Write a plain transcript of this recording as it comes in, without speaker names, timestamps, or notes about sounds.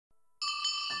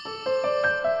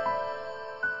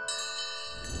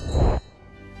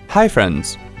Hi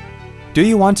friends! Do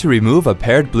you want to remove a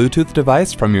paired Bluetooth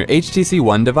device from your HTC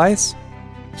One device?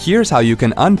 Here's how you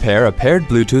can unpair a paired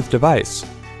Bluetooth device.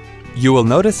 You will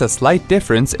notice a slight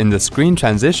difference in the screen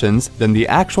transitions than the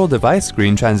actual device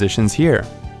screen transitions here.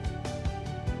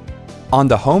 On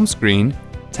the home screen,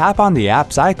 tap on the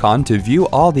apps icon to view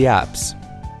all the apps.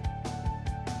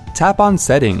 Tap on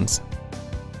Settings.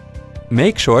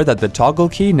 Make sure that the toggle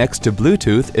key next to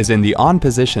Bluetooth is in the on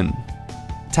position.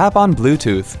 Tap on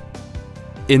Bluetooth.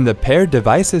 In the Paired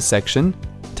Devices section,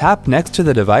 tap next to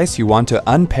the device you want to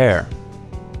unpair.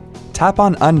 Tap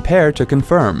on Unpair to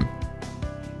confirm.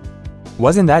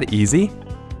 Wasn't that easy?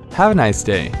 Have a nice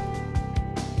day.